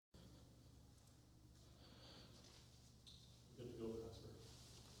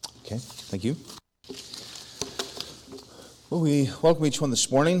Okay, thank you. Well, we welcome each one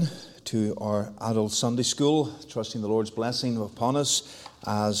this morning to our adult Sunday school, trusting the Lord's blessing upon us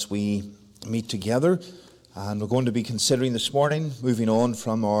as we meet together. And we're going to be considering this morning, moving on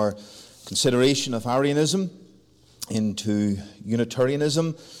from our consideration of Arianism into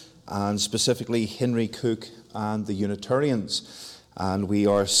Unitarianism, and specifically Henry Cooke and the Unitarians. And we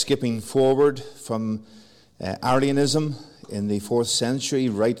are skipping forward from Arianism in the 4th century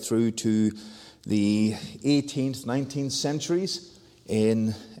right through to the 18th, 19th centuries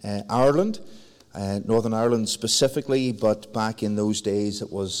in Ireland, Northern Ireland specifically, but back in those days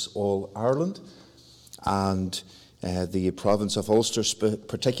it was all Ireland, and the province of Ulster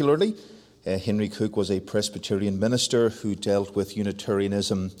particularly. Henry Cooke was a Presbyterian minister who dealt with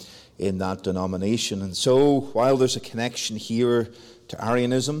Unitarianism in that denomination. And so while there's a connection here to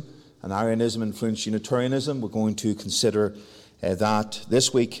Arianism, and Arianism influenced Unitarianism, we're going to consider that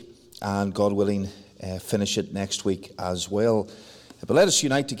this week, and God willing, finish it next week as well. But let us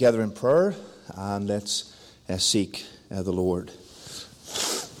unite together in prayer, and let's seek the Lord.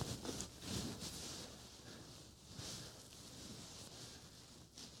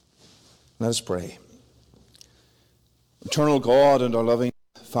 Let us pray. Eternal God and our loving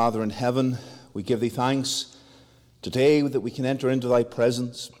Father in heaven, we give Thee thanks today that we can enter into Thy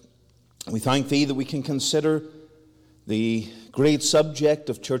presence. We thank Thee that we can consider the great subject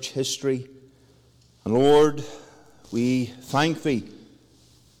of church history. And Lord, we thank Thee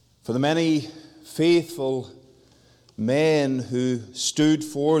for the many faithful men who stood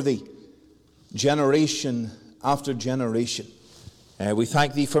for Thee generation after generation. We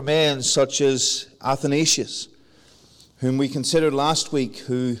thank Thee for men such as Athanasius, whom we considered last week,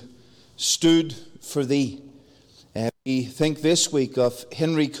 who stood for Thee. We think this week of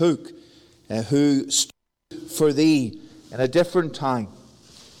Henry Cooke, who stood for Thee in a different time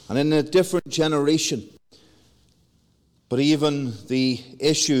and in a different generation. But even the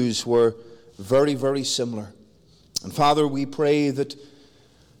issues were very, very similar. And Father, we pray that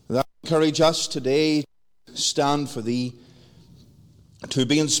Thou encourage us today to stand for Thee, to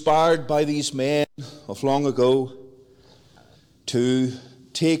be inspired by these men of long ago, to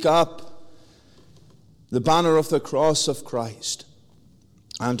take up the banner of the cross of Christ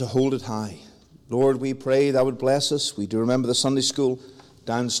and to hold it high. Lord, we pray Thou would bless us. We do remember the Sunday school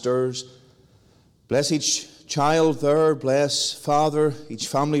downstairs. Bless each child there. Bless, Father, each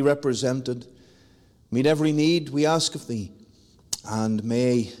family represented. Meet every need we ask of Thee. And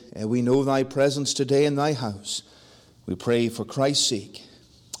may we know Thy presence today in Thy house. We pray for Christ's sake.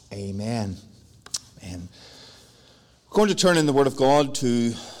 Amen. Amen. We're going to turn in the Word of God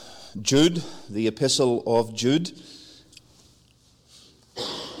to Jude, the Epistle of Jude.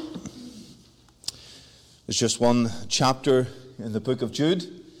 There's just one chapter in the book of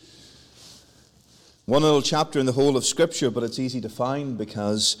Jude. One little chapter in the whole of Scripture, but it's easy to find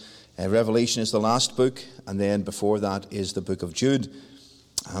because Revelation is the last book, and then before that is the book of Jude.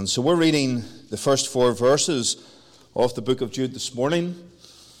 And so we're reading the first 4 verses of the book of Jude this morning.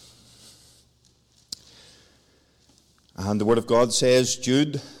 And the Word of God says,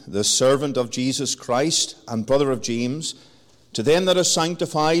 Jude, the servant of Jesus Christ and brother of James, to them that are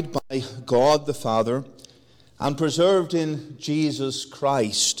sanctified by God the Father, and preserved in Jesus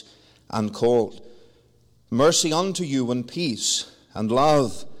Christ, and called. Mercy unto you and peace, and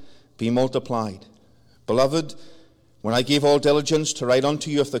love be multiplied. Beloved, when I gave all diligence to write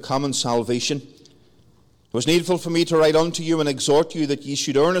unto you of the common salvation, it was needful for me to write unto you and exhort you that ye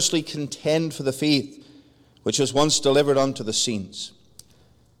should earnestly contend for the faith which was once delivered unto the saints.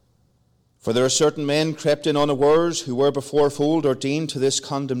 For there are certain men crept in unawares, who were beforefold ordained to this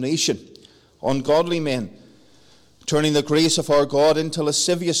condemnation, ungodly men, turning the grace of our God into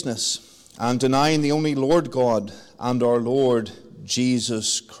lasciviousness, and denying the only Lord God and our Lord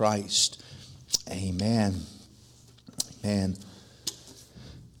Jesus Christ. Amen. Amen.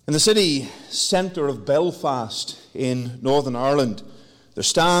 In the city centre of Belfast in Northern Ireland, there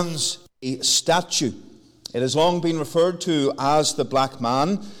stands a statue. It has long been referred to as the Black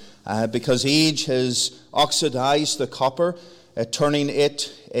Man because age has oxidized the copper, turning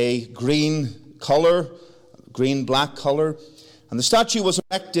it a green colour, green-black colour. And the statue was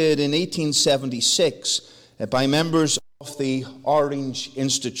erected in 1876 by members of the Orange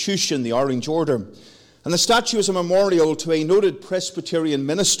Institution, the Orange Order. And the statue is a memorial to a noted Presbyterian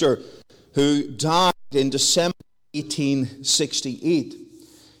minister who died in December 1868.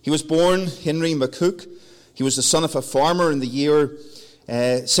 He was born Henry McCooke. He was the son of a farmer in the year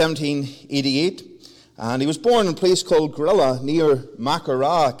 1788. And he was born in a place called Gorilla near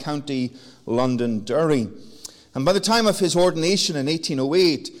Mackeraw, County Londonderry. And by the time of his ordination in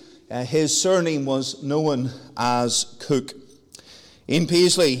 1808, his surname was known as Cooke. Ian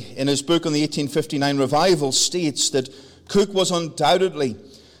Paisley, in his book on the 1859 revival, states that Cooke was undoubtedly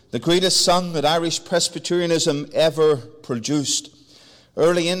the greatest son that Irish Presbyterianism ever produced.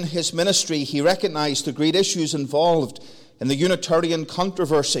 Early in his ministry, he recognized the great issues involved in the Unitarian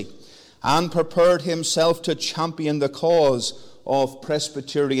controversy and prepared himself to champion the cause of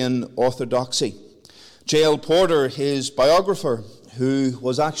Presbyterian orthodoxy. J.L. Porter, his biographer, who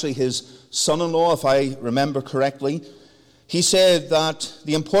was actually his son-in-law, if I remember correctly, he said that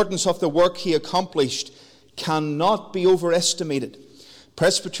the importance of the work he accomplished cannot be overestimated.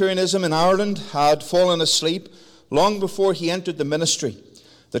 Presbyterianism in Ireland had fallen asleep long before he entered the ministry.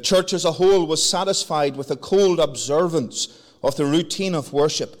 The church as a whole was satisfied with a cold observance of the routine of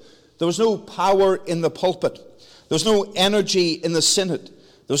worship. There was no power in the pulpit. There was no energy in the synod.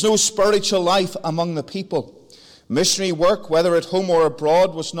 There was no spiritual life among the people. Missionary work, whether at home or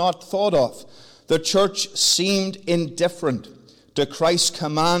abroad, was not thought of. The church seemed indifferent to Christ's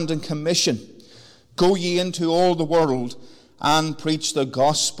command and commission. Go ye into all the world and preach the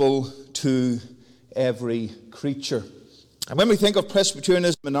gospel to every creature. And when we think of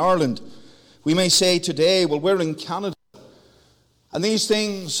Presbyterianism in Ireland, we may say today, well, we're in Canada. And these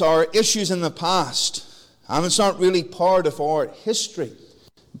things are issues in the past. And it's not really part of our history.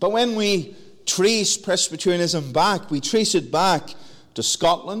 But when we trace Presbyterianism back, we trace it back to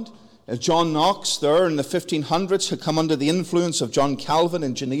Scotland. John Knox there in the 1500s had come under the influence of John Calvin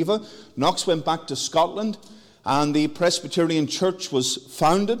in Geneva. Knox went back to Scotland and the Presbyterian Church was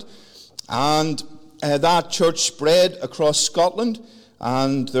founded. And that church spread across Scotland.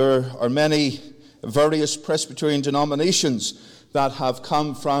 And there are many various Presbyterian denominations that have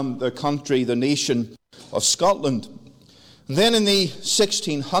come from the country, the nation of Scotland. And then in the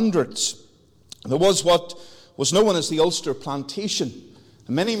 1600s, there was what was known as the Ulster Plantation.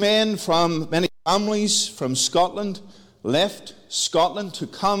 And many men from many families from Scotland left Scotland to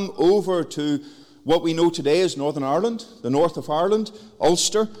come over to what we know today as Northern Ireland, the north of Ireland,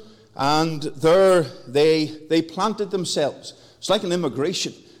 Ulster. And there they planted themselves. It's like an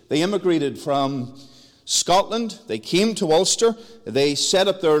immigration. They immigrated from Scotland, they came to Ulster, they set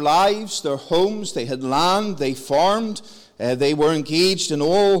up their lives, their homes, they had land, they farmed, they were engaged in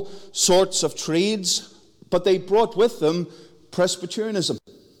all sorts of trades, but they brought with them Presbyterianism.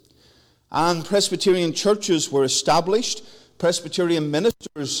 And Presbyterian churches were established. Presbyterian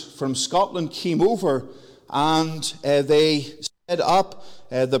ministers from Scotland came over and they set up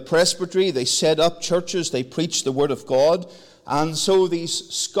the presbytery, they set up churches, they preached the word of God. And so these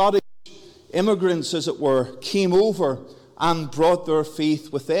Scottish immigrants, as it were, came over and brought their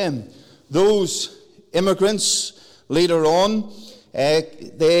faith with them. Those immigrants later on,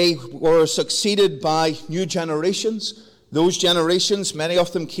 they were succeeded by new generations. Those generations, many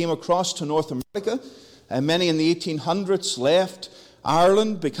of them came across to North America. Many in the 1800s left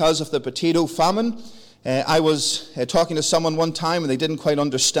Ireland because of the potato famine. I was talking to someone one time and they didn't quite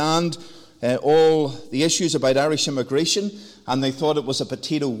understand all the issues about Irish immigration, and they thought it was a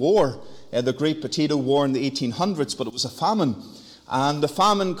potato war, the Great Potato War in the 1800s, but it was a famine. And the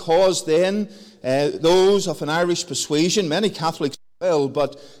famine caused then those of an Irish persuasion, many Catholics as well,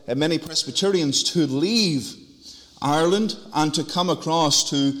 but many Presbyterians, to leave Ireland and to come across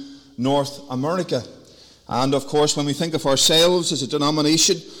to North America. And of course, when we think of ourselves as a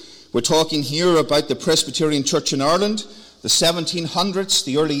denomination, we're talking here about the Presbyterian Church in Ireland, the 1700s,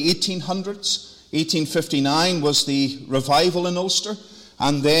 the early 1800s. 1859 was the revival in Ulster.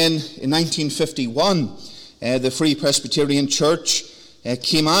 And then in 1951, the Free Presbyterian Church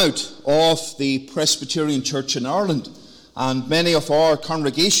came out of the Presbyterian Church in Ireland. And many of our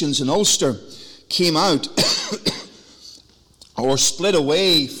congregations in Ulster came out or split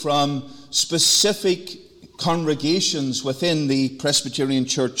away from specific congregations within the Presbyterian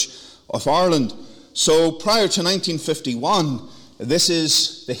Church of Ireland. So prior to 1951, this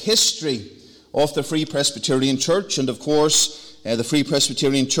is the history of the Free Presbyterian Church. And of course, the Free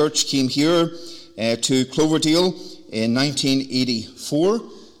Presbyterian Church came here to Cloverdale in 1984,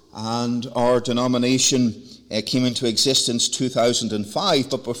 and our denomination came into existence 2005.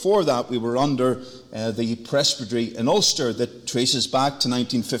 But before that, we were under the presbytery in Ulster that traces back to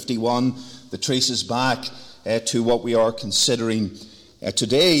 1951, that traces back to what we are considering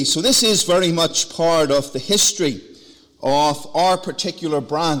today. So this is very much part of the history of our particular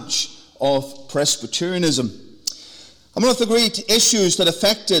branch of Presbyterianism. And one of the great issues that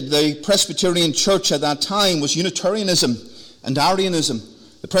affected the Presbyterian Church at that time was Unitarianism and Arianism.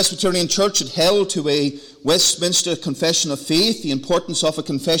 The Presbyterian Church had held to a Westminster Confession of Faith, the importance of a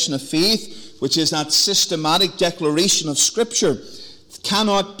confession of faith, which is that systematic declaration of Scripture,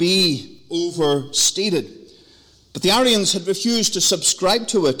 cannot be overstated. But the Arians had refused to subscribe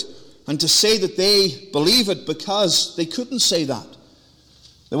to it and to say that they believe it because they couldn't say that.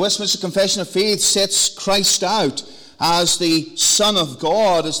 The Westminster Confession of Faith sets Christ out as the Son of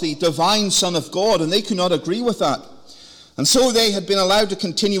God, as the divine Son of God, and they could not agree with that. And so they had been allowed to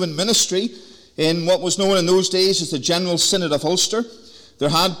continue in ministry in what was known in those days as the General Synod of Ulster. There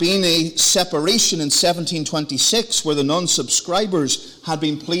had been a separation in 1726 where the non-subscribers had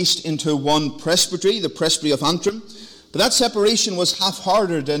been placed into one presbytery, the Presbytery of Antrim. But that separation was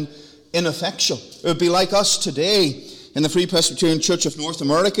half-hearted and ineffectual. It would be like us today in the Free Presbyterian Church of North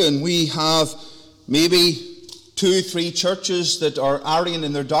America, and we have maybe 2-3 churches that are Arian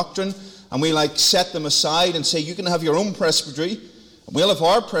in their doctrine, and we set them aside and say, you can have your own presbytery, and we'll have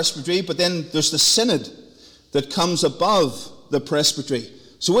our presbytery, but then there's the synod that comes above the presbytery.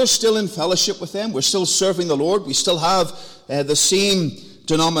 So we're still in fellowship with them, we're still serving the Lord, we still have the same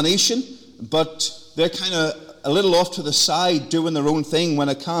denomination, but they're kind of a little off to the side doing their own thing when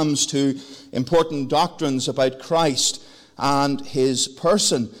it comes to important doctrines about Christ and his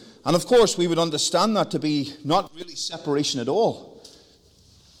person. And of course we would understand that to be not really separation at all.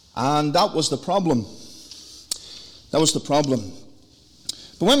 And that was the problem. That was the problem.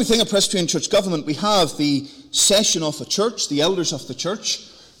 But when we think of Presbyterian church government, we have the session of the church, the elders of the church.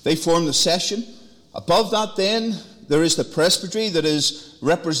 They form the session. Above that then, there is the presbytery that is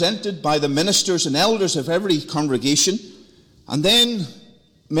represented by the ministers and elders of every congregation. And then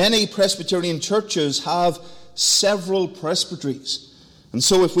many Presbyterian churches have several presbyteries. And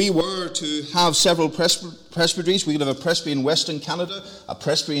so if we were to have several presbyteries, we could have a presbytery in Western Canada, a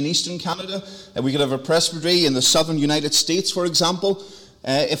presbytery in Eastern Canada, and we could have a presbytery in the southern United States, for example,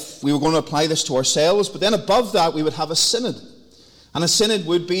 if we were going to apply this to ourselves. But then above that, we would have a synod. And a synod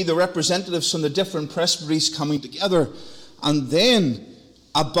would be the representatives from the different presbyteries coming together. And then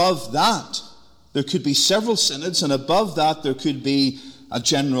above that, there could be several synods, and above that, there could be a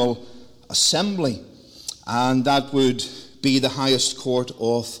general assembly. And that would be the highest court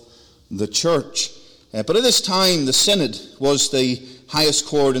of the church. But at this time, the synod was the highest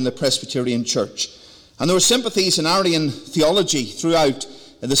court in the Presbyterian church. And there were sympathies in Arian theology throughout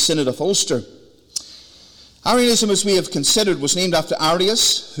the Synod of Ulster. Arianism, as we have considered, was named after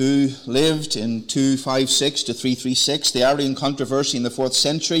Arius, who lived in 256 to 336. The Arian controversy in the 4th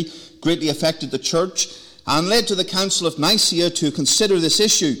century greatly affected the church and led to the Council of Nicaea to consider this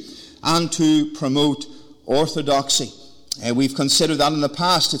issue and to promote orthodoxy. We've considered that in the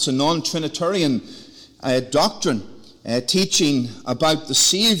past. It's a non-Trinitarian doctrine, teaching about the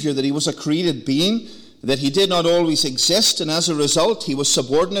Saviour, that he was a created being, that he did not always exist, and as a result he was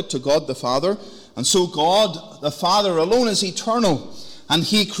subordinate to God the Father. And so God the Father alone is eternal, and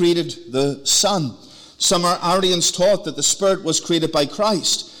he created the Son. Some Arians taught that the Spirit was created by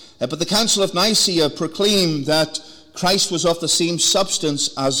Christ, but the Council of Nicaea proclaimed that Christ was of the same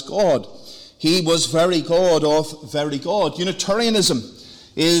substance as God. He was very God of very God. Unitarianism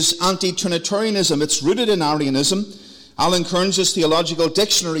is anti-Trinitarianism. It's rooted in Arianism. Alan Kearns' Theological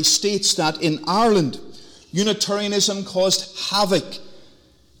Dictionary states that in Ireland, Unitarianism caused havoc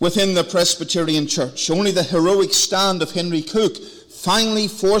within the Presbyterian church. Only the heroic stand of Henry Cooke finally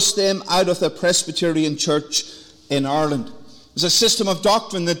forced them out of the Presbyterian church in Ireland. It was a system of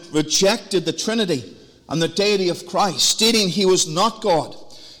doctrine that rejected the Trinity and the deity of Christ, stating he was not God.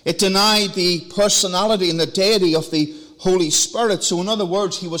 It denied the personality and the deity of the Holy Spirit. So in other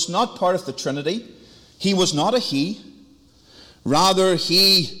words, he was not part of the Trinity. He was not a he. Rather,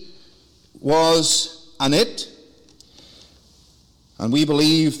 he was an it. And we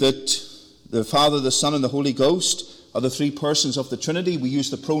believe that the Father, the Son, and the Holy Ghost are the three persons of the Trinity. We use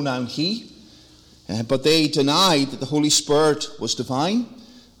the pronoun he. But they denied that the Holy Spirit was divine,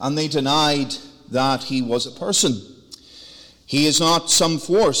 and they denied that he was a person. He is not some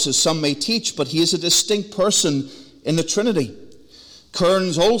force, as some may teach, but he is a distinct person in the Trinity.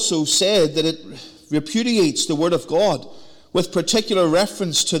 Kearns also said that it repudiates the Word of God, with particular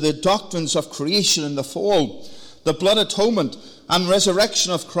reference to the doctrines of creation and the fall, the blood atonement and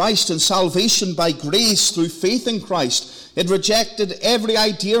resurrection of Christ, and salvation by grace through faith in Christ. It rejected every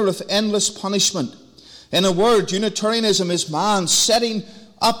idea of endless punishment. In a word, Unitarianism is man setting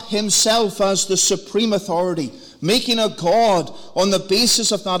up himself as the supreme authority, making a God on the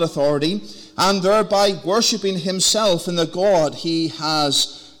basis of that authority, and thereby worshipping himself in the God he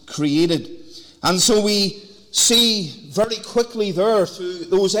has created. And so we see very quickly there, through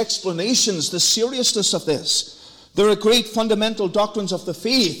those explanations, the seriousness of this. There are great fundamental doctrines of the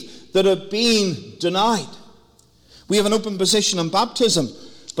faith that are being denied. We have an open position on baptism,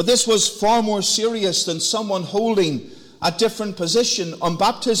 but this was far more serious than someone holding a different position on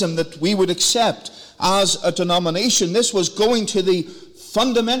baptism that we would accept as a denomination. This was going to the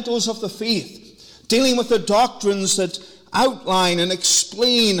fundamentals of the faith, dealing with the doctrines that outline and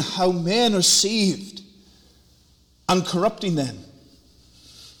explain how men are saved and corrupting them,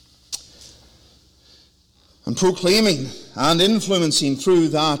 and proclaiming and influencing through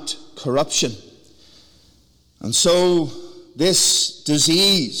that corruption. And so this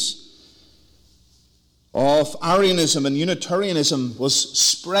disease of Arianism and Unitarianism was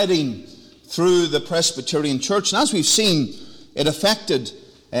spreading through the Presbyterian Church. And as we've seen, it affected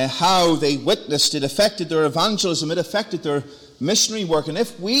how they witnessed, it affected their evangelism, it affected their missionary work. And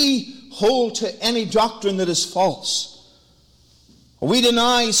if we hold to any doctrine that is false, or we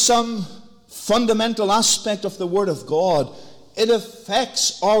deny some fundamental aspect of the Word of God, it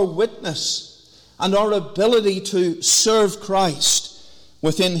affects our witness and our ability to serve Christ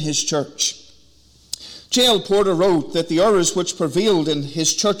within His church. J.L. Porter wrote that the errors which prevailed in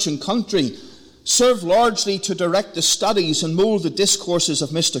his church and country served largely to direct the studies and mould the discourses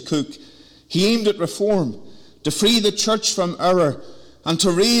of Mr. Cooke. He aimed at reform, to free the church from error, and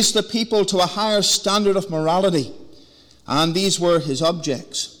to raise the people to a higher standard of morality. And these were his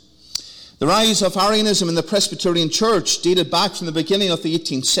objects. The rise of Arianism in the Presbyterian Church dated back from the beginning of the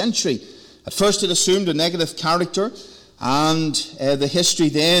 18th century. At first it assumed a negative character, and the history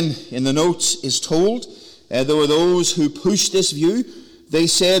then in the notes is told. There were those who pushed this view. They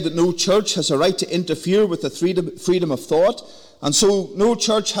said that no church has a right to interfere with the freedom of thought, and so no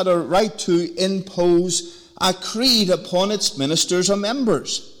church had a right to impose a creed upon its ministers or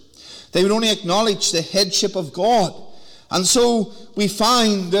members. They would only acknowledge the headship of God. And so we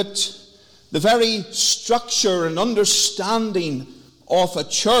find that the very structure and understanding of a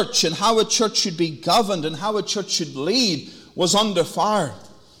church and how a church should be governed and how a church should lead was under fire.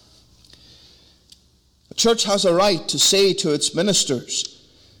 A church has a right to say to its ministers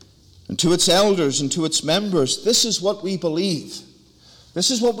and to its elders and to its members, this is what we believe. This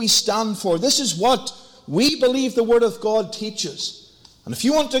is what we stand for. This is what we believe the Word of God teaches. And if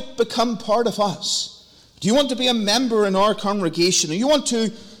you want to become part of us, do you want to be a member in our congregation, or you want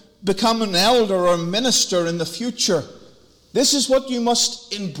to become an elder or a minister in the future, this is what you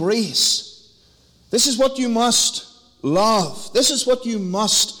must embrace. This is what you must love. This is what you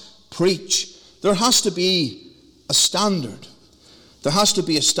must preach. There has to be a standard. There has to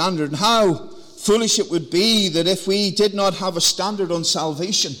be a standard. And how foolish it would be that if we did not have a standard on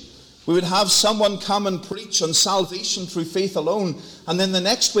salvation, we would have someone come and preach on salvation through faith alone, and then the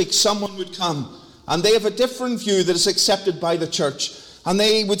next week someone would come and they have a different view that is accepted by the church, and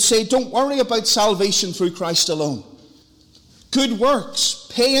they would say, don't worry about salvation through Christ alone. Good works,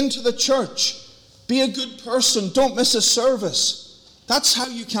 pay into the church, be a good person, don't miss a service. That's how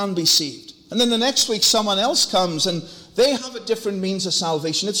you can be saved. And then the next week someone else comes and they have a different means of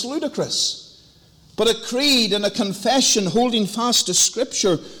salvation. It's ludicrous. But a creed and a confession holding fast to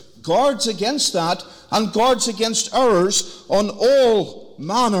Scripture guards against that and guards against errors on all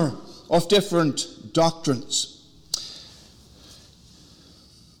manner of different doctrines.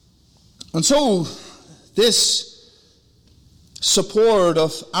 And so this support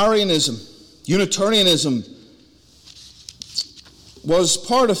of Arianism, Unitarianism, was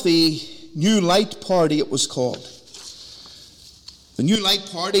part of the New Light Party, it was called. The New Light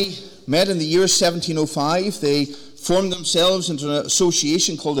Party met in the year 1705. They formed themselves into an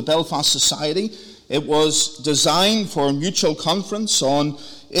association called the Belfast Society. It was designed for mutual conference on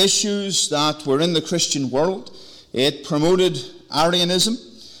issues that were in the Christian world. It promoted Arianism,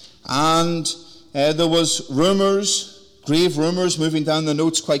 and there was rumours, grave rumours, moving down the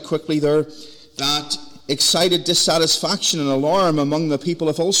notes quite quickly there, that excited dissatisfaction and alarm among the people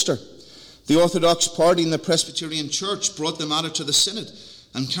of Ulster. The Orthodox party in the Presbyterian Church brought the matter to the Synod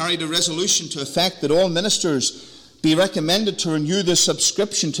and carried a resolution to effect that all ministers be recommended to renew their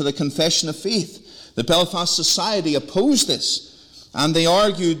subscription to the Confession of Faith. The Belfast Society opposed this, and they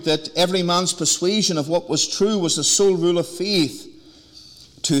argued that every man's persuasion of what was true was the sole rule of faith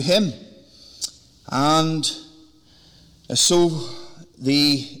to him. And so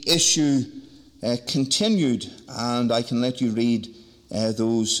the issue continued, and I can let you read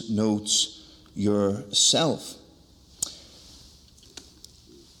those notes yourself.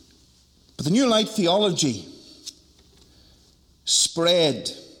 But the New Light theology spread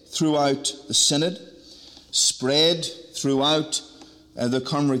throughout the Synod, spread throughout the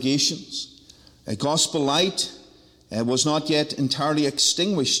congregations. Gospel light was not yet entirely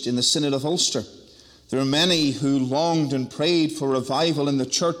extinguished in the Synod of Ulster. There were many who longed and prayed for revival in the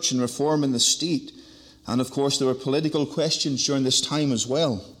church and reform in the state. And of course there were political questions during this time as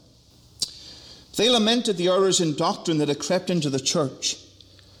well. They lamented the errors in doctrine that had crept into the church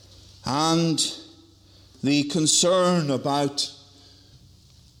and the concern about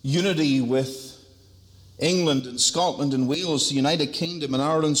unity with England and Scotland and Wales, the United Kingdom, and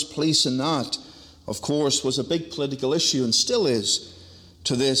Ireland's place in that, of course, was a big political issue and still is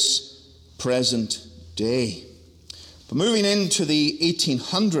to this present day. But moving into the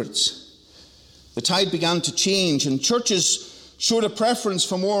 1800s, the tide began to change, and churches showed a preference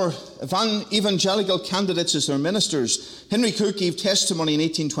for more evangelical candidates as their ministers. Henry Cooke gave testimony in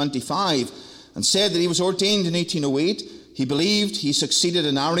 1825 and said that he was ordained in 1808. He believed he succeeded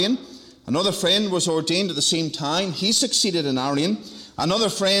in Arian. Another friend was ordained at the same time. He succeeded in Arian. Another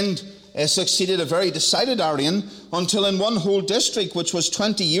friend succeeded a very decided Arian, until in one whole district, which was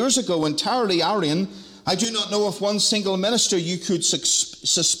 20 years ago, entirely Arian, I do not know of one single minister you could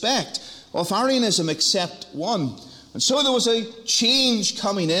suspect of Arianism except one. And so there was a change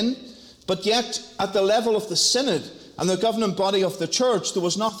coming in, but yet at the level of the synod and the governing body of the church, there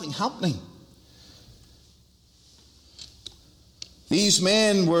was nothing happening. These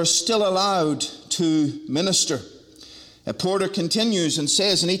men were still allowed to minister. Porter continues and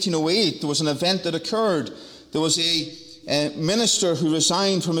says in 1808 there was an event that occurred. There was a minister who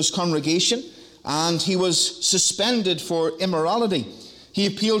resigned from his congregation, and he was suspended for immorality. He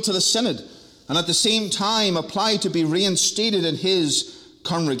appealed to the synod and at the same time applied to be reinstated in his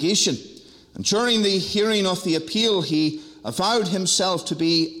congregation. And during the hearing of the appeal, he avowed himself to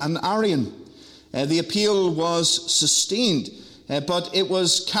be an Arian. The appeal was sustained, but it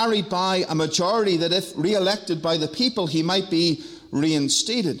was carried by a majority that if re-elected by the people, he might be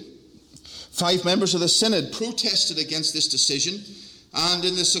reinstated. 5 members of the synod protested against this decision, and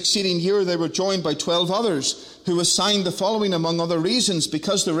in the succeeding year they were joined by 12 others who assigned the following among other reasons: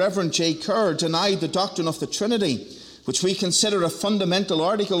 because the Reverend J. Kerr denied the doctrine of the Trinity, which we consider a fundamental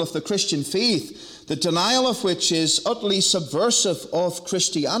article of the Christian faith, the denial of which is utterly subversive of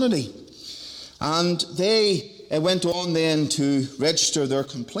Christianity. And they went on then to register their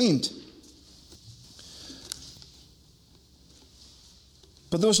complaint.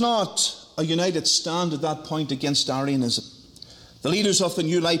 But there was not a united stand at that point against Arianism. The leaders of the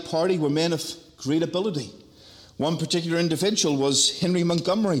New Light Party were men of great ability. One particular individual was Henry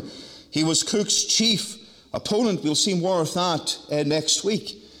Montgomery. He was Cooke's chief opponent. We'll see more of that next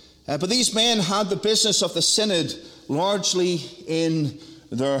week. But these men had the business of the synod largely in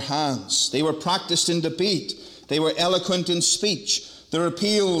their hands. They were practiced in debate. They were eloquent in speech. Their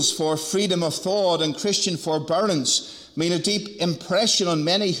appeals for freedom of thought and Christian forbearance made a deep impression on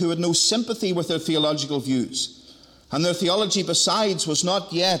many who had no sympathy with their theological views. And their theology, besides, was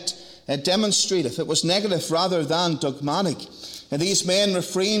not yet demonstrative. It was negative rather than dogmatic. And these men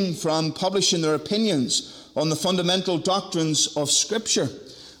refrained from publishing their opinions on the fundamental doctrines of Scripture.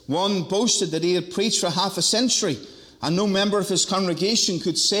 One boasted that he had preached for half a century, and no member of his congregation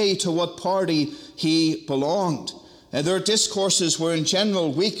could say to what party he belonged. Their discourses were in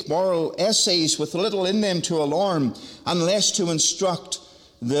general weak moral essays with little in them to alarm and less to instruct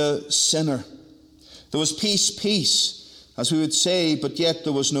the sinner. There was peace, as we would say, but yet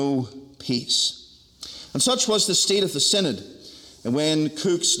there was no peace. And such was the state of the synod when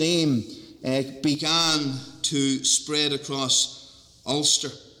Cooke's name began to spread across Ulster.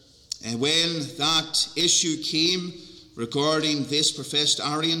 And when that issue came regarding this professed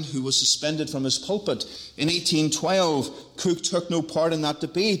Arian who was suspended from his pulpit in 1812, Cooke took no part in that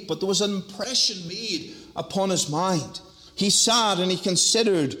debate, but there was an impression made upon his mind. He sat and he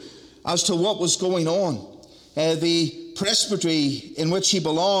considered as to what was going on. The presbytery in which he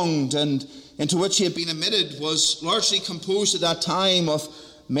belonged and into which he had been admitted was largely composed at that time of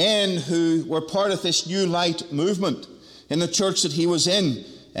men who were part of this New Light movement. In the church that he was in,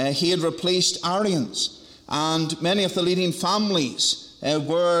 he had replaced Arians, and many of the leading families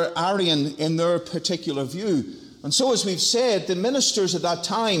were Arian in their particular view. And so, as we've said, the ministers at that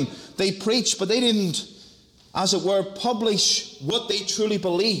time, they preached, but they didn't, as it were, publish what they truly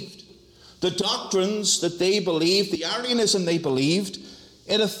believed. The doctrines that they believed, the Arianism they believed,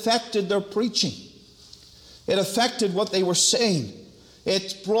 it affected their preaching. It affected what they were saying.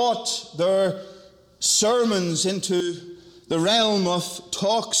 It brought their sermons into the realm of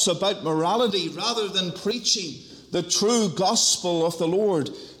talks about morality rather than preaching the true gospel of the Lord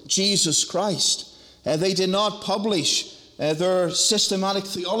Jesus Christ. They did not publish their systematic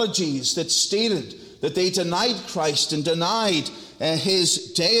theologies that stated that they denied Christ and denied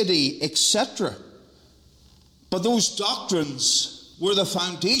his deity, etc. But those doctrines were the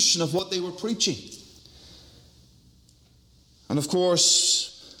foundation of what they were preaching. And of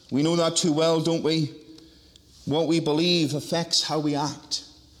course, we know that too well, don't we? What we believe affects how we act.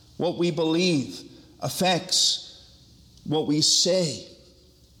 what we believe affects what we say,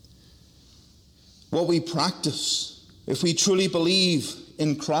 what we practice. If we truly believe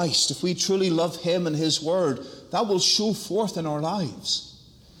in Christ, if we truly love him and his word, that will show forth in our lives.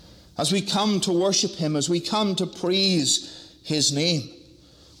 As we come to worship him, as we come to praise his name,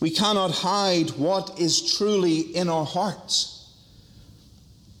 we cannot hide what is truly in our hearts.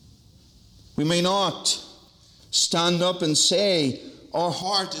 We may not stand up and say, our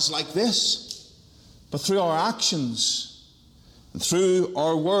heart is like this, but through our actions and through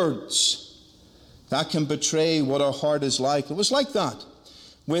our words, that can betray what our heart is like. It was like that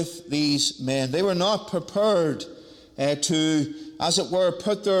with these men. They were not prepared to, as it were,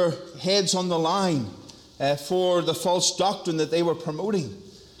 put their heads on the line for the false doctrine that they were promoting.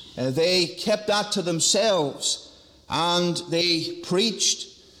 They kept that to themselves, and they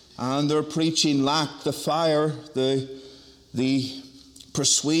preached, and their preaching lacked the fire, the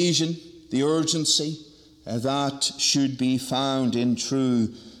persuasion, the urgency that should be found in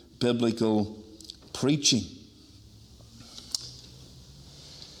true biblical preaching.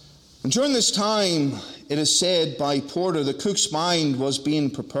 And during this time, it is said by Porter that Cooke's mind was being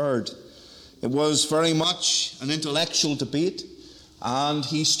prepared. It was very much an intellectual debate, and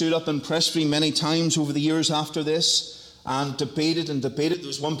he stood up in presbytery many times over the years after this and debated and debated. There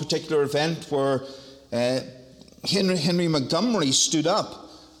was one particular event where Henry Montgomery stood up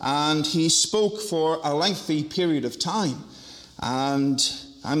and he spoke for a lengthy period of time. And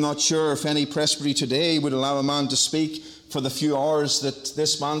I'm not sure if any presbytery today would allow a man to speak for the few hours that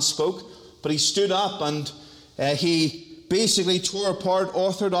this man spoke, but he stood up and he basically tore apart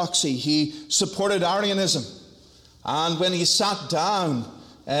orthodoxy. He supported Arianism. And when he sat down,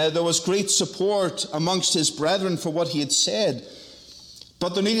 there was great support amongst his brethren for what he had said.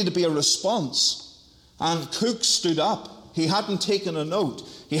 But there needed to be a response. And Cooke stood up. He hadn't taken a note.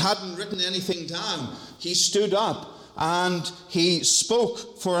 He hadn't written anything down. He stood up and he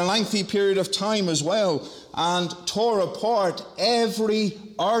spoke for a lengthy period of time as well, and tore apart every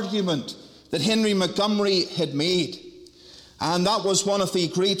argument that Henry Montgomery had made. And that was one of the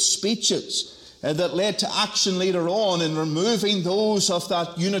great speeches that led to action later on in removing those of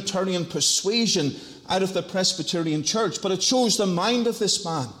that Unitarian persuasion out of the Presbyterian Church. But it shows the mind of this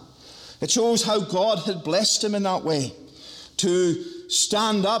man. It shows how God had blessed him in that way to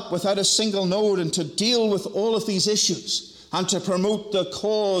stand up without a single note and to deal with all of these issues and to promote the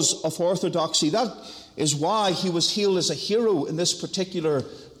cause of orthodoxy. That is why he was hailed as a hero in this particular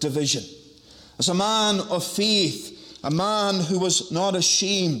division. As a man of faith, a man who was not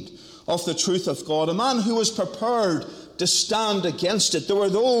ashamed of the truth of God, a man who was prepared to stand against it. There were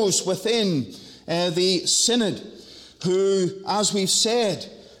those within the synod who, as we've said,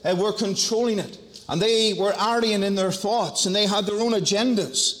 were controlling it. And they were Arian in their thoughts, and they had their own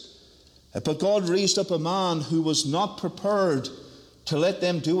agendas. But God raised up a man who was not prepared to let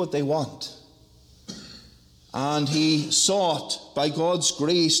them do what they want. And he sought, by God's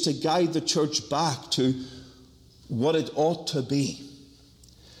grace, to guide the church back to what it ought to be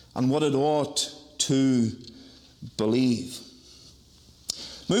and what it ought to believe.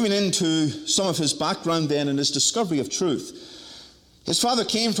 Moving into some of his background then and his discovery of truth. His father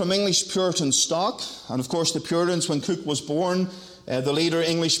came from English Puritan stock, and of course the Puritans, when Cooke was born, the later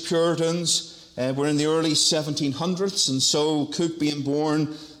English Puritans were in the early 1700s, and so Cooke being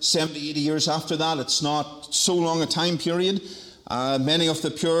born 70, 80 years after that, it's not so long a time period. Many of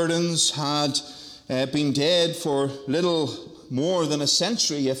the Puritans had been dead for little more than a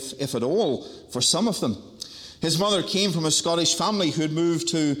century, if at all, for some of them. His mother came from a Scottish family who had moved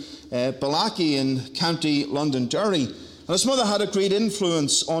to Ballachy in County Londonderry. And his mother had a great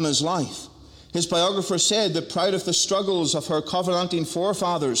influence on his life. His biographer said that proud of the struggles of her Covenanting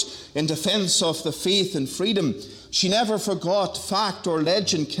forefathers in defence of the faith and freedom, she never forgot fact or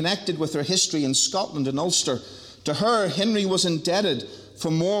legend connected with her history in Scotland and Ulster. To her, Henry was indebted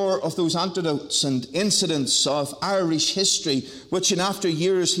for more of those anecdotes and incidents of Irish history, which in after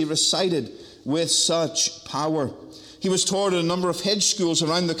years he recited with such power. He was taught at a number of hedge schools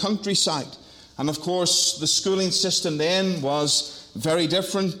around the countryside. And of course, the schooling system then was very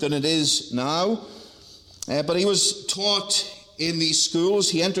different than it is now. But he was taught in these schools.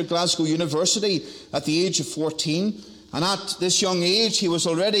 He entered Glasgow University at the age of 14. And at this young age, he was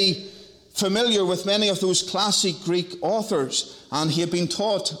already familiar with many of those classic Greek authors. And he had been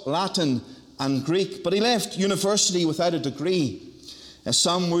taught Latin and Greek. But he left university without a degree.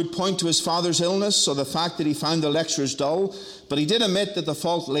 Some would point to his father's illness or the fact that he found the lectures dull. But he did admit that the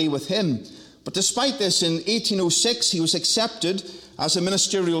fault lay with him. But despite this, in 1806, he was accepted as a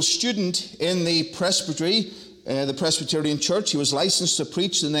ministerial student in the presbytery the Presbyterian Church. He was licensed to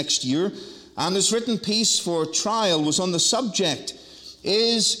preach the next year, and his written piece for trial was on the subject,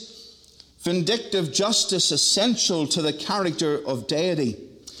 "Is vindictive justice essential to the character of deity?"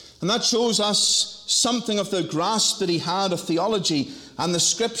 And that shows us something of the grasp that he had of theology and the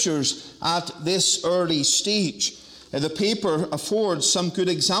Scriptures at this early stage. The paper affords some good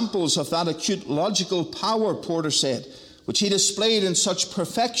examples of that acute logical power, Porter said, which he displayed in such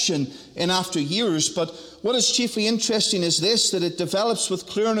perfection in after years. But what is chiefly interesting is this, that it develops with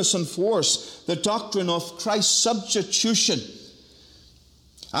clearness and force the doctrine of Christ's substitution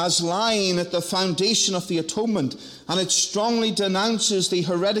as lying at the foundation of the atonement, and it strongly denounces the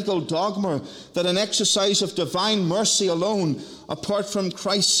heretical dogma that an exercise of divine mercy alone, apart from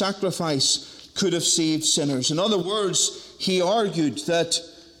Christ's sacrifice, could have saved sinners. In other words, he argued that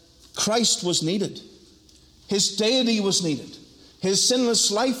Christ was needed. His deity was needed. His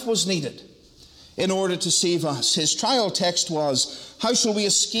sinless life was needed in order to save us. His trial text was, "How shall we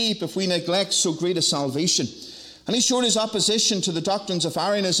escape if we neglect so great a salvation?" And he showed his opposition to the doctrines of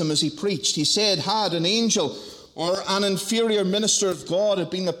Arianism as he preached. He said, had an angel or an inferior minister of God had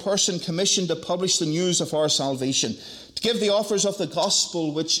been the person commissioned to publish the news of our salvation, to give the offers of the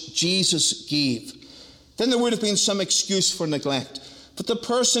gospel which Jesus gave, then there would have been some excuse for neglect. But the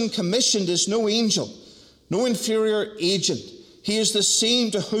person commissioned is no angel, no inferior agent. He is the same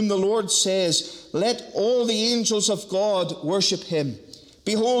to whom the Lord says, "Let all the angels of God worship him."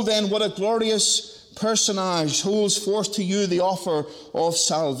 Behold then what a glorious personage holds forth to you the offer of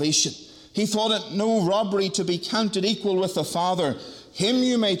salvation. He thought it no robbery to be counted equal with the Father. Him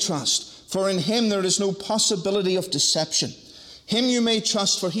you may trust, for in him there is no possibility of deception. Him you may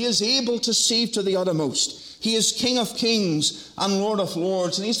trust, for he is able to save to the uttermost. He is King of kings and Lord of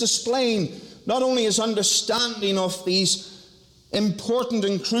lords. And he's displaying not only his understanding of these important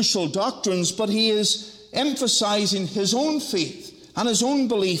and crucial doctrines, but he is emphasizing his own faith and his own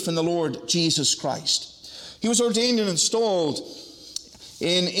belief in the Lord Jesus Christ. He was ordained and installed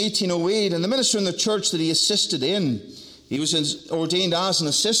in 1808, and the minister in the church that he assisted in, he was ordained as an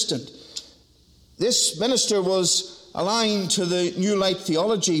assistant. This minister was aligned to the New Light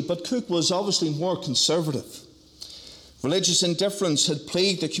theology, but Cooke was obviously more conservative. Religious indifference had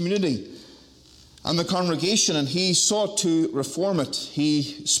plagued the community and the congregation, and he sought to reform it.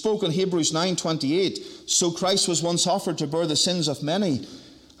 He spoke in Hebrews 9:28, "So Christ was once offered to bear the sins of many."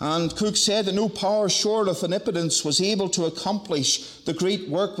 And Cooke said that no power short of omnipotence was able to accomplish the great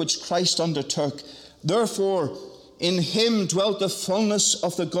work which Christ undertook. Therefore, in him dwelt the fullness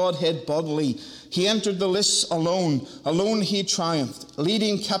of the Godhead bodily. He entered the lists alone. Alone he triumphed,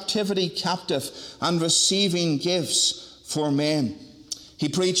 leading captivity captive and receiving gifts for men. He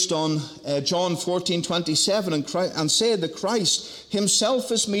preached on John 14:27 and said that Christ himself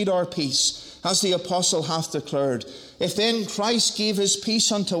has made our peace, as the apostle hath declared. If then Christ gave his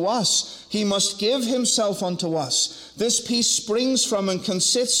peace unto us, he must give himself unto us. This peace springs from and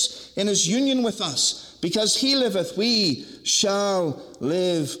consists in his union with us. Because he liveth, we shall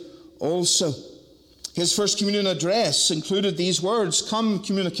live also. His first communion address included these words, "Come,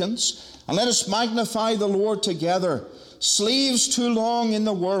 communicants, and let us magnify the Lord together. Slaves too long in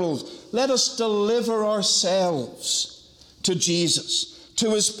the world, let us deliver ourselves to Jesus,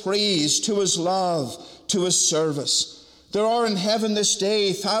 to his praise, to his love, to his service. There are in heaven this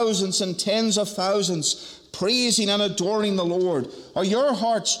day thousands and tens of thousands praising and adoring the Lord. Are your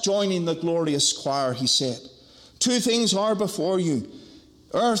hearts joining the glorious choir?" he said. "Two things are before you,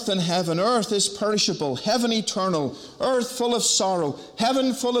 earth and heaven. Earth is perishable, heaven eternal. Earth full of sorrow,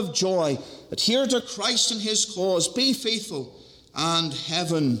 heaven full of joy. Adhere to Christ and his cause. Be faithful, and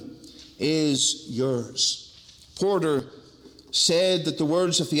heaven is yours." Porter said that the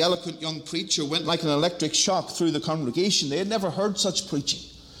words of the eloquent young preacher went like an electric shock through the congregation. They had never heard such preaching.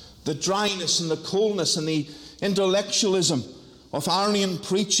 The dryness and the coldness and the intellectualism of Arian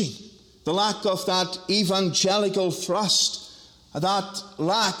preaching, the lack of that evangelical thrust, that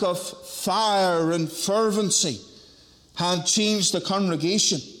lack of fire and fervency had changed the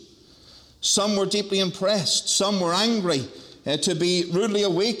congregation. Some were deeply impressed. Some were angry to be rudely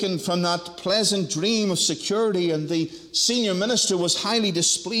awakened from that pleasant dream of security, and the senior minister was highly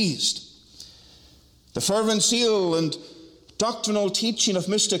displeased. The fervent zeal and doctrinal teaching of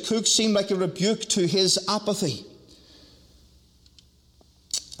Mr. Cooke seemed like a rebuke to his apathy,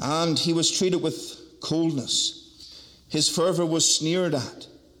 and he was treated with coldness. His fervor was sneered at.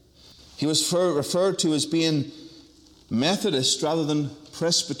 He was referred to as being Methodist rather than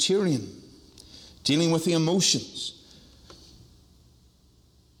Presbyterian, dealing with the emotions.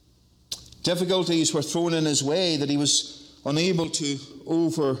 Difficulties were thrown in his way that he was unable to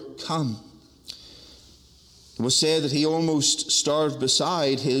overcome. It was said that he almost starved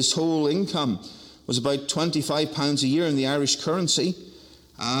beside. His whole income was about £25 a year in the Irish currency,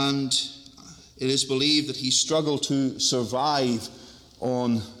 and it is believed that he struggled to survive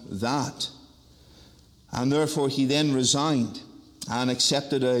on that. And therefore he then resigned and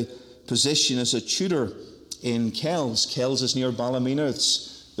accepted a position as a tutor in Kells. Kells is near Ballymena.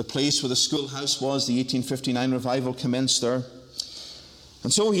 It's the place where the schoolhouse was. The 1859 revival commenced there.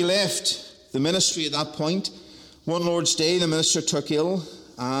 And so he left the ministry at that point. One Lord's Day, the minister took ill,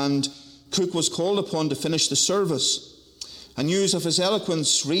 and Cooke was called upon to finish the service. And news of his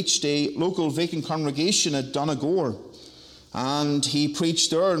eloquence reached a local vacant congregation at Donegal, and he preached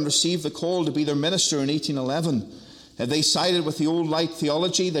there and received the call to be their minister in 1811. They sided with the old light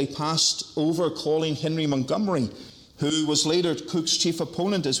theology. They passed over calling Henry Montgomery, who was later Cooke's chief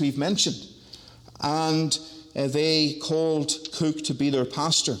opponent, as we've mentioned, and they called Cooke to be their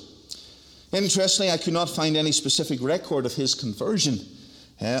pastor. Interestingly, I could not find any specific record of his conversion.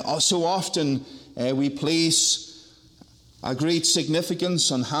 So often we place a great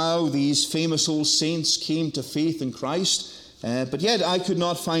significance on how these famous old saints came to faith in Christ, but yet I could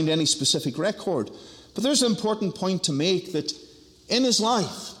not find any specific record. But there's an important point to make, that in his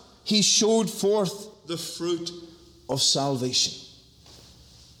life he showed forth the fruit of salvation.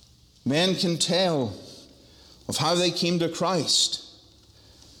 Men can tell of how they came to Christ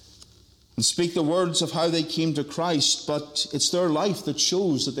and speak the words of how they came to Christ, but it's their life that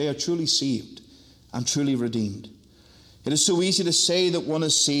shows that they are truly saved and truly redeemed. It is so easy to say that one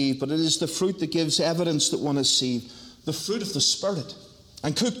is saved, but it is the fruit that gives evidence that one is saved, the fruit of the Spirit.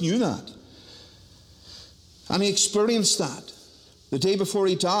 And Cooke knew that. And he experienced that. The day before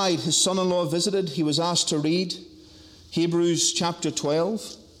he died, his son-in-law visited. He was asked to read Hebrews chapter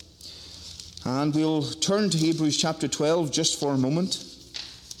 12. And we'll turn to Hebrews chapter 12 just for a moment.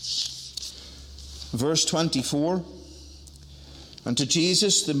 Verse 24. And to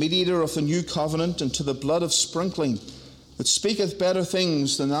Jesus, the mediator of the new covenant, and to the blood of sprinkling, that speaketh better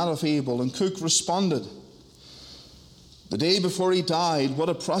things than that of Abel. And Cooke responded, the day before he died, what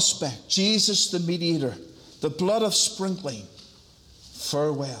a prospect. Jesus, the mediator, the blood of sprinkling,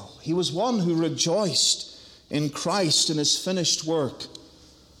 farewell. He was one who rejoiced in Christ and his finished work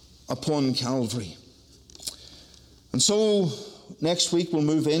upon Calvary. And so next week we'll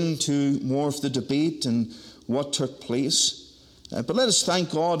move into more of the debate and what took place. But let us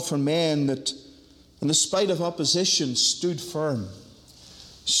thank God for men that, in the spite of opposition, stood firm.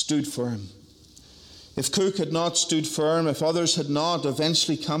 Stood firm. If Cooke had not stood firm, if others had not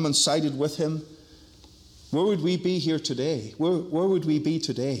eventually come and sided with him, where would we be here today? Where would we be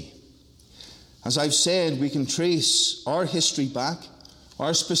today? As I've said, we can trace our history back.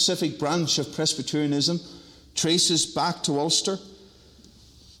 Our specific branch of Presbyterianism traces back to Ulster.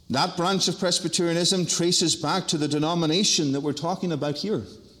 That branch of Presbyterianism traces back to the denomination that we're talking about here.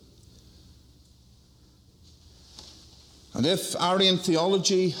 And if Arian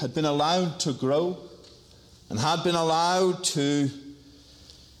theology had been allowed to grow and had been allowed to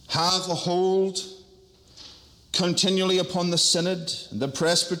have a hold continually upon the synod, and the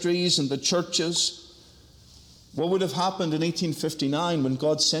presbyteries and the churches, what would have happened in 1859 when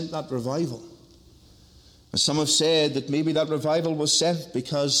God sent that revival? Some have said that maybe that revival was sent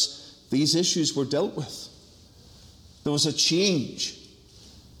because these issues were dealt with. There was a change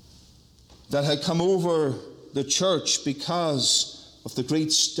that had come over the church because of the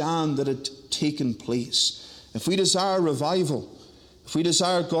great stand that had taken place. If we desire revival, if we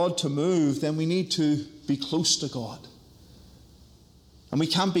desire God to move, then we need to be close to God. And we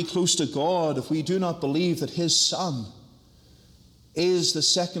can't be close to God if we do not believe that his Son is the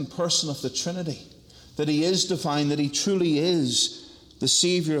second person of the Trinity, that he is divine, that he truly is the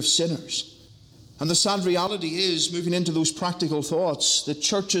Savior of sinners. And the sad reality is, moving into those practical thoughts, that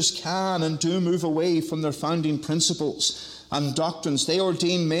churches can and do move away from their founding principles and doctrines. They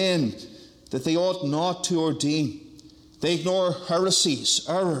ordain men that they ought not to ordain. They ignore heresies,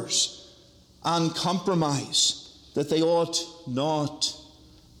 errors, and compromise that they ought not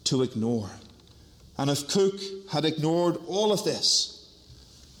to ignore. And if Cooke had ignored all of this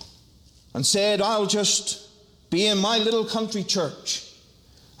and said, I'll just be in my little country church,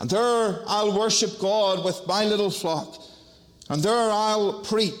 and there I'll worship God with my little flock, and there I'll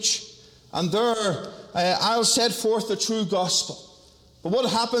preach, and there I'll set forth the true gospel. But what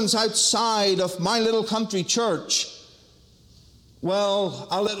happens outside of my little country church? Well,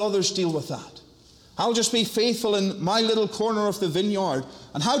 I'll let others deal with that. I'll just be faithful in my little corner of the vineyard.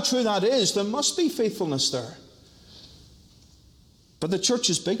 And how true that is, there must be faithfulness there. But the church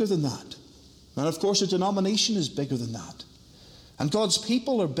is bigger than that. And of course, a denomination is bigger than that. And God's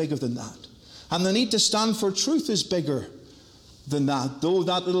people are bigger than that. And the need to stand for truth is bigger than that, though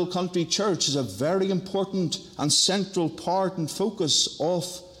that little country church is a very important and central part and focus of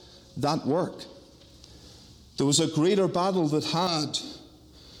that work. There was a greater battle that had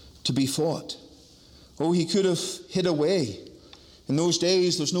to be fought. Oh, he could have hid away. In those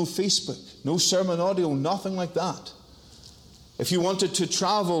days, there's no Facebook, no sermon audio, nothing like that. If you wanted to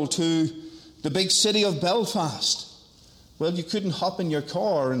travel to the big city of Belfast, well, you couldn't hop in your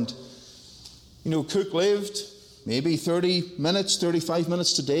car. And, Cooke lived maybe 30 minutes, 35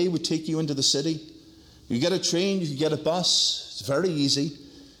 minutes today would take you into the city. You get a train, you could get a bus. It's very easy.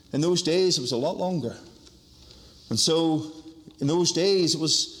 In those days, it was a lot longer. And so, in those days, it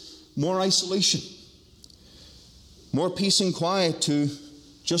was more isolation, more peace and quiet to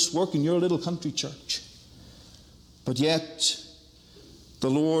just work in your little country church. But yet, the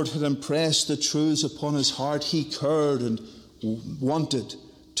Lord had impressed the truths upon his heart. He cared and wanted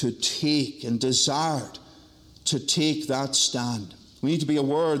to take and desired to take that stand. We need to be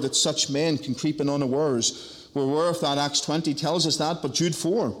aware that such men can creep in unawares. We're aware of that. Acts 20 tells us that, but Jude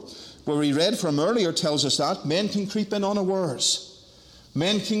 4, where we read from earlier, tells us that men can creep in unawares.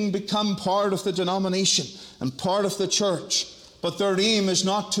 Men can become part of the denomination and part of the church, but their aim is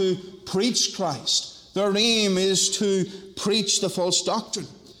not to preach Christ. Their aim is to preach the false doctrine.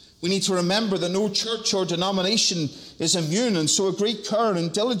 We need to remember that no church or denomination is immune, and so a great care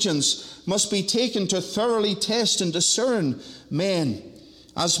and diligence must be taken to thoroughly test and discern men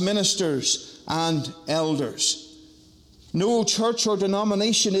as ministers and elders. No church or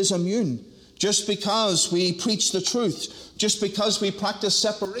denomination is immune. Just because we preach the truth, just because we practice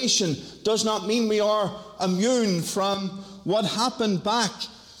separation, does not mean we are immune from what happened back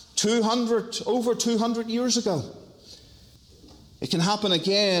over 200 years ago. It can happen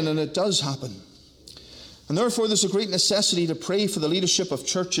again, and it does happen. And therefore, there's a great necessity to pray for the leadership of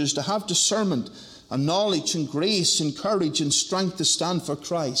churches, to have discernment and knowledge and grace and courage and strength to stand for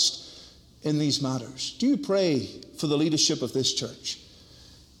Christ in these matters. Do you pray for the leadership of this church?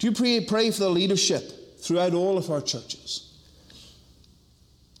 Do you pray for the leadership throughout all of our churches?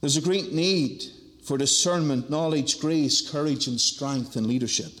 There's a great need for discernment, knowledge, grace, courage, and strength in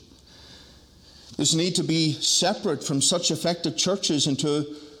leadership. There's a need to be separate from such affected churches and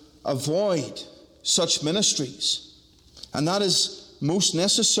to avoid such ministries. And that is most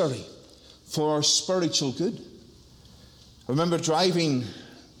necessary for our spiritual good. I remember driving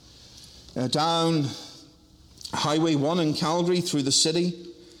down Highway 1 in Calgary through the city.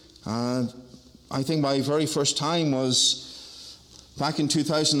 I think my very first time was back in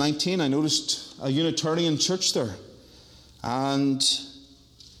 2019. I noticed a Unitarian church there. And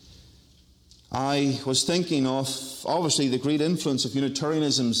I was thinking of, obviously, the great influence of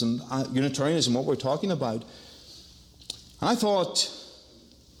Unitarianism, what we're talking about. And I thought,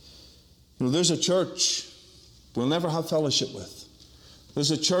 there's a church we'll never have fellowship with.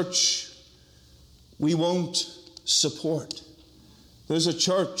 There's a church we won't support. There's a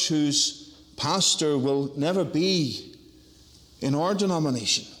church whose pastor will never be in our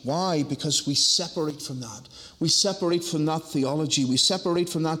denomination. Why? Because we separate from that. We separate from that theology. We separate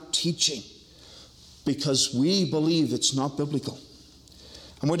from that teaching. Because we believe it's not biblical.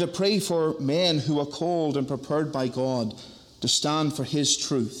 And we're to pray for men who are called and prepared by God to stand for his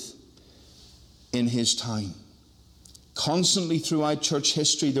truth in his time. Constantly throughout church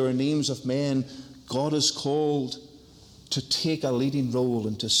history, there are names of men God has called to take a leading role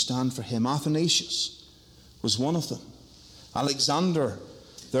and to stand for him. Athanasius was one of them. Alexander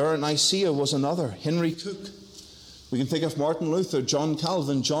there at Nicaea was another. Henry Cooke. We can think of Martin Luther, John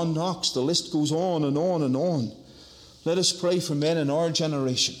Calvin, John Knox. The list goes on and on and on. Let us pray for men in our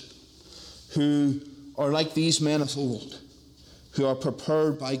generation who are like these men of old, who are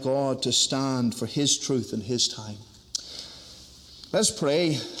prepared by God to stand for his truth in his time. Let's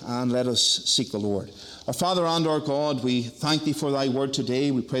pray and let us seek the Lord. Our Father and our God, we thank thee for thy word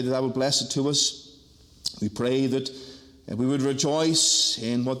today. We pray that thou would bless it to us. We pray that we would rejoice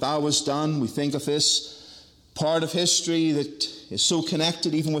in what thou hast done. We think of this part of history that is so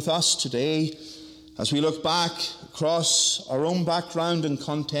connected even with us today. As we look back across our own background and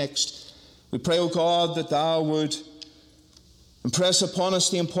context, we pray, O God, that thou would impress upon us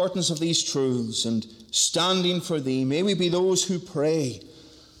the importance of these truths, and standing for thee, may we be those who pray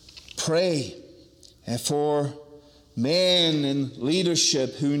for men in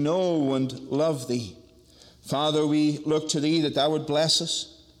leadership who know and love thee. Father, we look to thee that thou would bless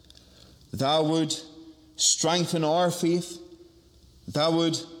us, that thou would strengthen our faith, that thou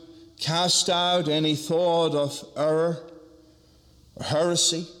would cast out any thought of error or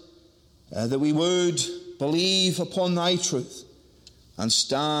heresy, that we would believe upon thy truth and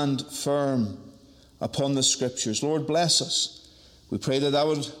stand firm upon the Scriptures. Lord, bless us. We pray that thou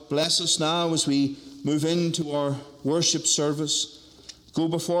would bless us now as we move into our worship service. Go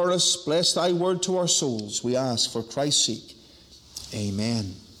before us, bless thy word to our souls, we ask for Christ's sake.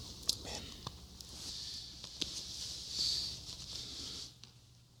 Amen.